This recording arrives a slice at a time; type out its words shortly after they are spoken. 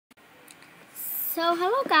So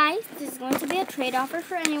hello guys, this is going to be a trade offer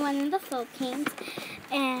for anyone in the Philippines,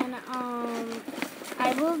 and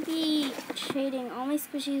I will be trading all my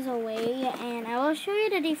squishies away, and I will show you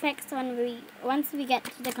the defects once we get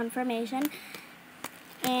to the confirmation.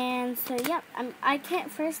 And so yeah, I can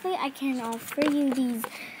offer you these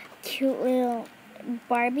cute little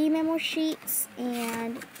Barbie memo sheets,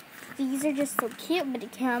 and these are just so cute. But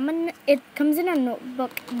it comes in a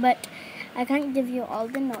notebook, but I can't give you all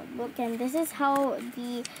the notebook, and this is how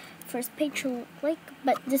the first page will look like,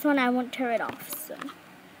 but this one I won't tear it off, so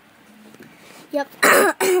yep.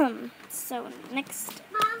 So next,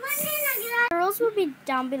 the rules will be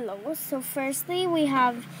down below. So firstly, we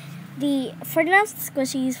have for the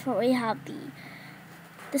squishies, we have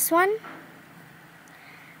this one,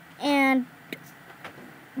 and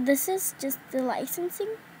this is just the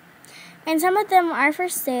licensing, and some of them are for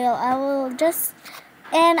sale.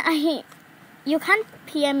 You can't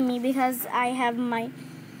PM me because I have my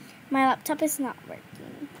laptop is not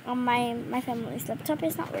working. My family's laptop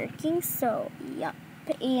is not working, so yep.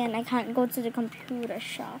 And I can't go to the computer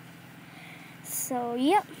shop. So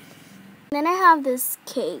yep. Then I have this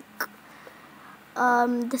cake.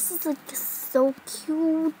 This is like so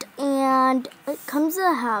cute, and it comes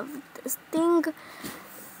to have this thing,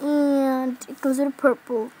 and it comes with a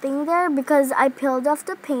purple thing there because I peeled off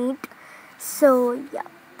the paint. So yeah.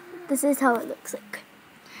 This is how it looks like.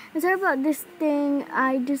 And sorry about this thing.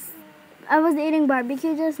 I was eating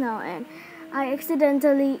barbecue just now, and I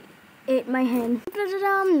accidentally ate my hand.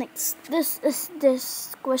 Next, this is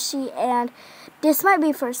this squishy, and this might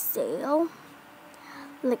be for sale,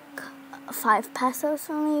 like 5 pesos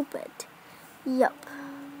only, but yep.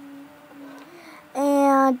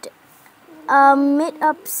 And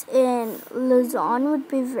meetups in Luzon would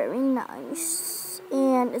be very nice,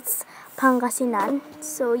 and it's Pangasinan,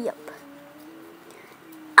 so yep.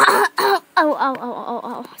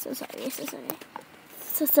 Oh, so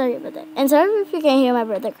sorry about that. And sorry if you can hear my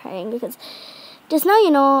brother crying, because just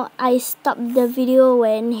now, I stopped the video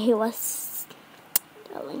when he was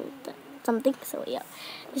telling something, so yeah.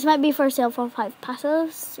 This might be for sale for 5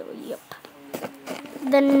 pesos, so yep.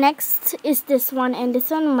 The next is this one, and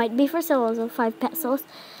this one might be for sale also 5 pesos.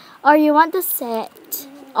 Or you want the set,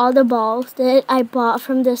 all the balls that I bought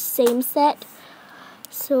from the same set.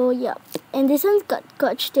 So yeah, and this one's got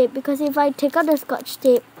scotch tape, because if I take out the scotch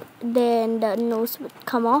tape, then the nose would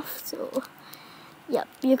come off. So yep,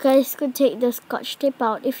 you guys could take the scotch tape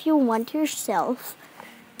out if you want yourself.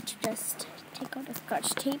 Just take out the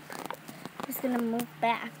scotch tape. Just gonna move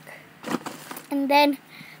back, and then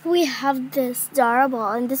we have this Zara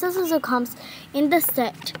ball, and this also comes in the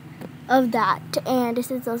set of that, and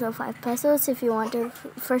this is also 5 pesos if you want it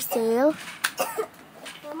for sale.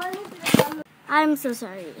 I'm so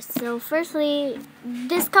sorry. So firstly,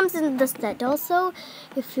 this comes in the set also.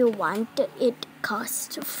 If you want, it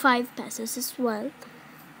costs 5 pesos as well.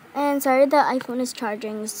 And sorry, the iPhone is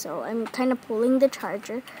charging, so I'm kind of pulling the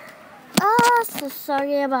charger. So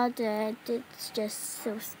sorry about that. It's just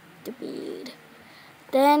so stupid.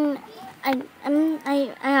 Then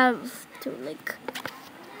I have to like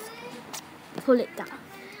pull it down.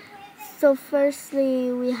 So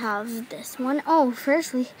firstly, we have this one.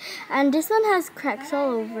 And this one has cracks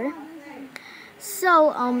all over.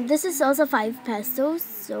 So this is also 5 pesos.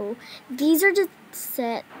 So these are the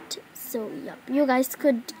set. So yep, you guys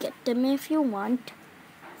could get them if you want.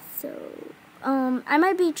 So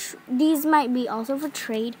these might be also for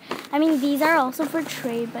trade. I mean, these are also for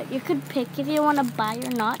trade, but you could pick if you want to buy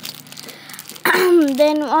or not.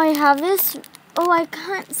 Then I have this. Oh, I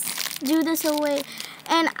can't do this away.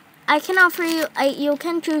 And I can offer you, you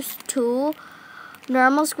can choose 2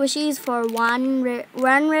 normal squishies for one rare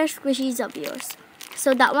squishies of yours.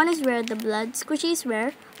 So that one is rare. The blood squishy is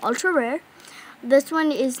rare, ultra rare. This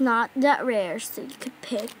one is not that rare, so you could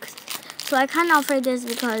pick. So I can't offer this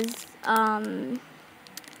because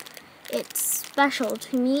it's special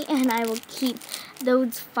to me, and I will keep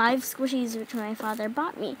those 5 squishies which my father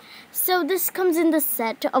bought me. So this comes in the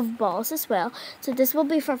set of balls as well. So this will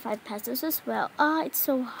be for 5 pesos as well. It's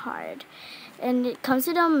so hard. And it comes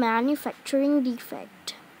with a manufacturing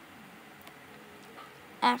defect.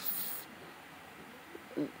 F.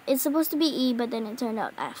 It's supposed to be E, but then it turned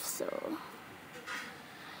out F, so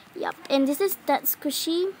yep. And this is that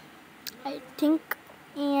squishy, I think.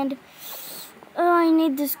 And I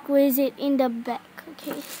need to squeeze it in the back.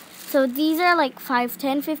 Okay. So these are like 5,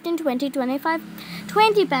 10, 15, 20, 25,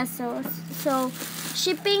 20 pesos. So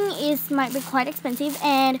shipping might be quite expensive,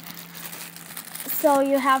 and so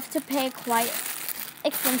you have to pay quite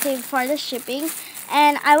expensive for the shipping.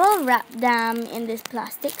 And I will wrap them in this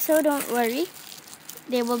plastic, so don't worry.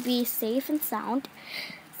 they will be safe and sound.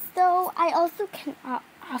 So I also can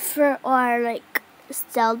offer or like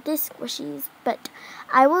sell these squishies, but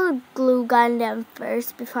I will glue gun them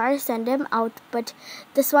first before I send them out. But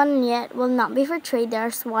this one yet will not be for trade.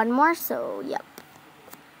 There's one more, so yep.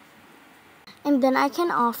 And then I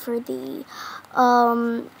can offer the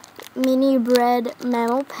mini bread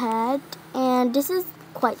memo pad, and this is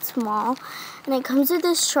quite small, and it comes with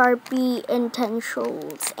this Sharpie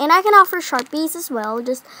intentions, and I can offer Sharpies as well.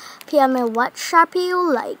 Just PM me what Sharpie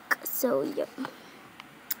you like. So yep, I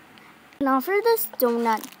can offer this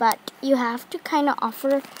donut, but you have to kind of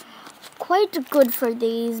offer quite good for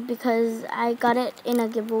these because I got it in a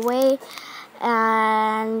giveaway.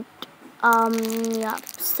 And yeah,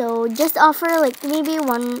 so just offer like maybe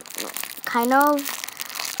one kind of,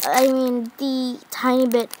 I mean the tiny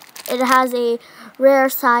bit. It has a rare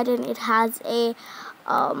side and it has a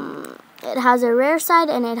rare side,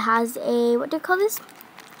 and it has a, what do you call this,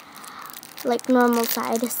 like normal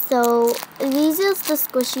side. So these is the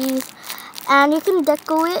squishies, and you can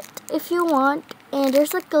deco it if you want, and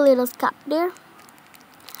there's like a little cap there.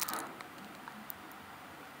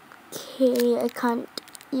 Okay, I can't,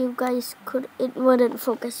 you guys could, it wouldn't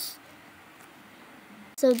focus.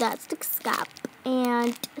 So that's the scap,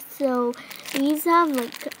 and so these have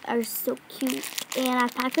like are so cute, and I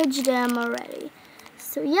packaged them already.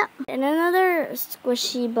 So yeah, and another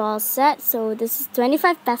squishy ball set. So this is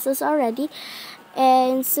 25 pesos already,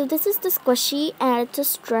 and so this is the squishy, and it's a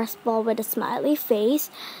stress ball with a smiley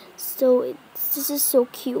face. So this is so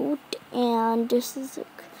cute, and this is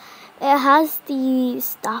like, it has the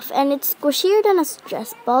stuff, and it's squishier than a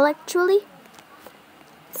stress ball actually.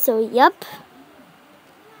 So yep.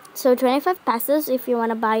 So 25 pesos if you want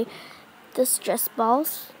to buy the stress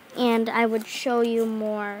balls, and I would show you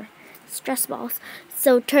more stress balls.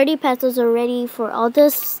 So 30 pesos already for all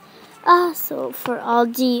this. So for all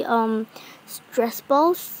the stress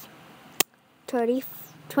balls, 30,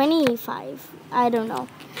 25. I don't know.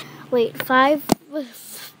 Wait, 5.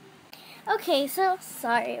 Okay, so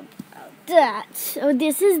sorry about that. So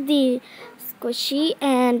this is the squishy,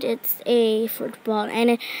 and it's a football,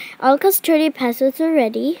 and it all costs 30 pesos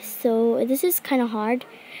already. So this is kind of hard,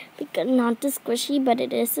 because not the squishy, but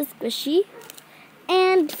it is a squishy.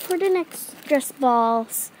 And for the next stress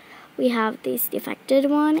balls, we have this defected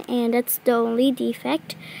one, and that's the only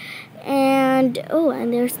defect. And oh,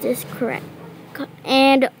 and there's this correct.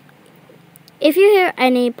 And if you hear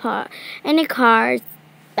any cars,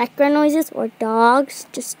 background noises, or dogs,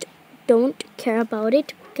 just don't care about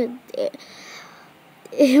it, because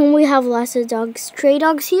we have lots of dogs, stray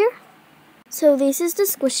dogs here. So this is the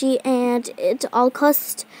squishy, and it all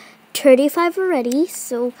costs 35 already.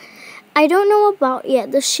 So I don't know about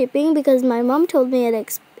yet the shipping, because my mom told me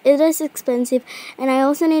it is expensive, and I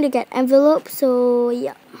also need to get envelopes. So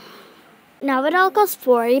yeah, now it all costs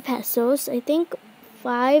 40 pesos. I think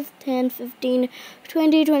 5, 10, 15,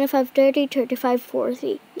 20, 25, 30, 35,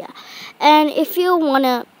 40. Yeah, and if you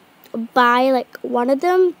wanna buy like one of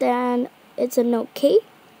them, then it's an okay.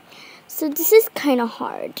 So this is kind of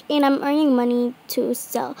hard, and I'm earning money to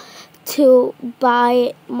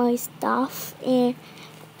buy my stuff, and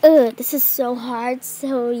this is so hard.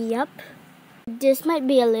 So yep, this might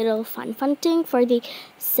be a little fun thing for the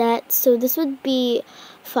set. So this would be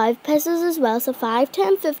 5 pesos as well. So 5,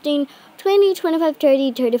 10, 15, 20, 25,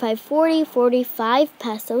 30, 35, 40, 45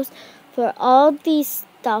 pesos for all the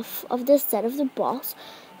stuff of this set of the balls.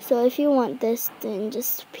 So if you want this, then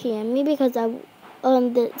just PM me, because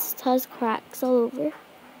this has cracks all over.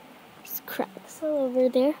 There's cracks all over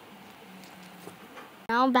there.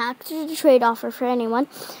 Now back to the trade offer for anyone.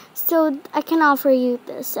 So I can offer you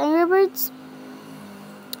this Angry Birds,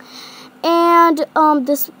 and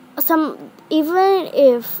even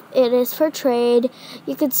if it is for trade,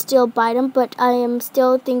 you could still buy them, but I am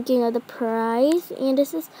still thinking of the price, and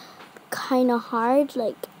this is kind of hard.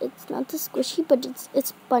 Like, it's not the squishy, but it's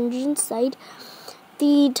spongy inside.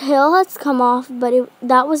 The tail has come off, but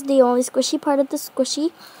that was the only squishy part of the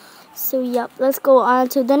squishy. So yep, let's go on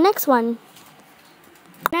to the next one.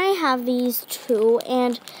 I have these two,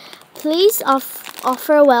 and please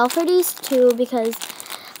offer well for these two, because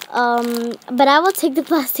but I will take the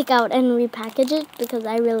plastic out and repackage it, because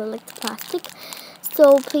I really like the plastic.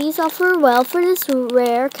 So please offer well for this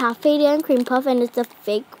rare Cafe Day and Cream Puff, and it's a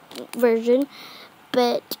fake version,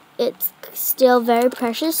 but it's still very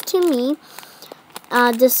precious to me.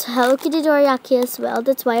 This Hello Kitty Dorayaki as well,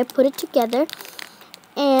 that's why I put it together.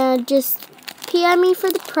 And just PM me for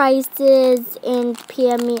the prices, and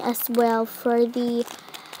PM me as well for the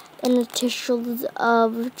initials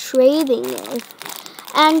of trading it.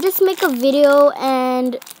 And just make a video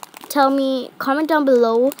and comment down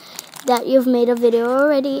below that you've made a video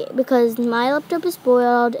already, because my laptop is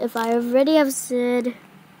spoiled if I already have said.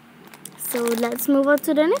 So let's move on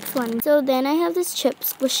to the next one. So then I have this chip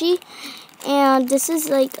squishy, and this is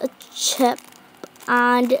like a chip,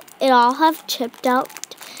 and it all have chipped out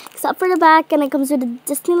except for the back, and it comes with a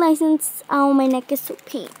Disney license. Oh, my neck is so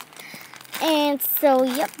pain. And so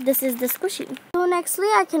yep, this is the squishy. So nextly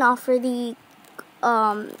I can offer the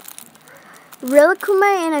Real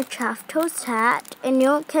Kuma in a Chaff Toast hat, and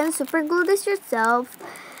you can super glue this yourself,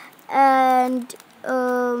 and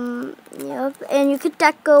yep, and you could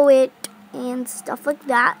deco it and stuff like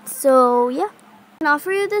that. So yeah, I can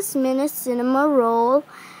offer you this mini cinema roll,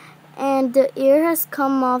 and the ear has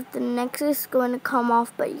come off, the neck is going to come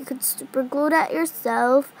off, but you could super glue that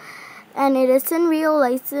yourself, and it is in Rio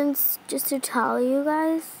license, just to tell you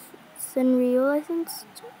guys. It's in Rio license.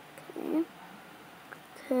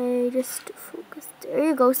 Okay, just focus. There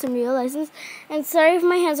you go, some real license. And sorry if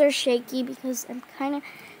my hands are shaky because I'm kind of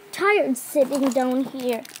tired sitting down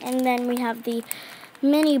here. And then we have the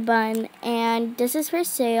mini bun, and this is for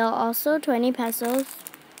sale. Also 20 pesos.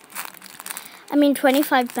 I mean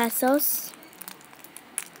 25 pesos.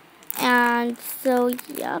 And so,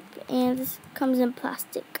 yep. And this comes in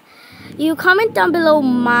plastic. You comment down below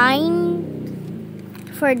mine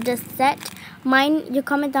for the set. You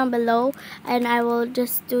comment down below, and I will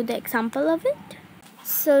just do the example of it.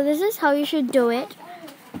 So this is how you should do it.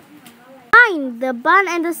 Mine, the bun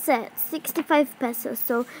and the set, 65 pesos.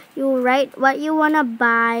 So you write what you want to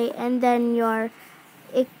buy, and then your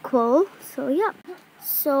equal. So yeah.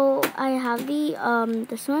 So I have the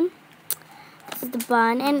this one. This is the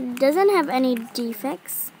bun, and it doesn't have any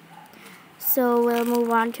defects. So we'll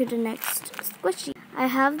move on to the next squishy. I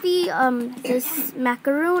have the this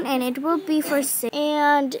macaroon, and it will be for sale,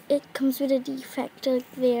 and it comes with a defect like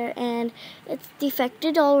there, and it's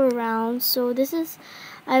defected all around. So this is,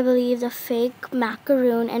 I believe, the fake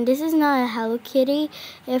macaroon, and this is not a Hello Kitty.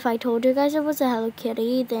 If I told you guys it was a Hello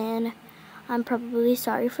Kitty, then I'm probably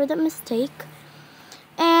sorry for the mistake.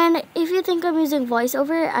 And if you think I'm using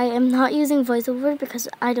voiceover, I am not using voiceover because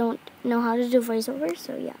I don't know how to do voiceover.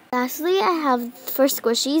 So yeah. Lastly, I have for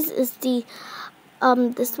squishies is the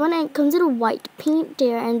this one, and it comes in a white paint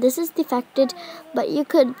there, and this is defected, but you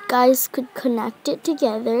guys could connect it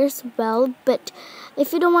together as well. But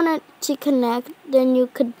if you don't want it to connect, then you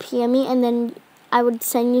could PM me, and then I would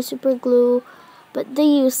send you super glue, but they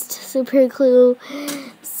used super glue.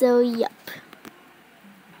 So yep.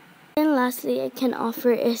 And lastly I can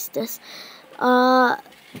offer is this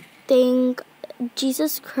thing,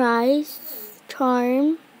 Jesus Christ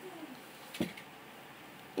charm,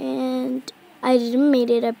 and I didn't made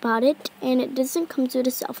it, I bought it, and it doesn't come with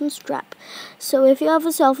a cell phone strap. So if you have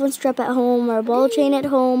a cell phone strap at home or a ball chain at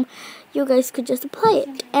home, you guys could just apply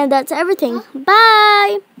it. And that's everything.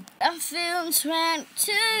 Bye! I'm feeling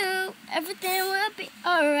 22. Everything will be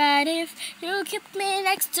alright if you keep me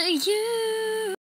next to you.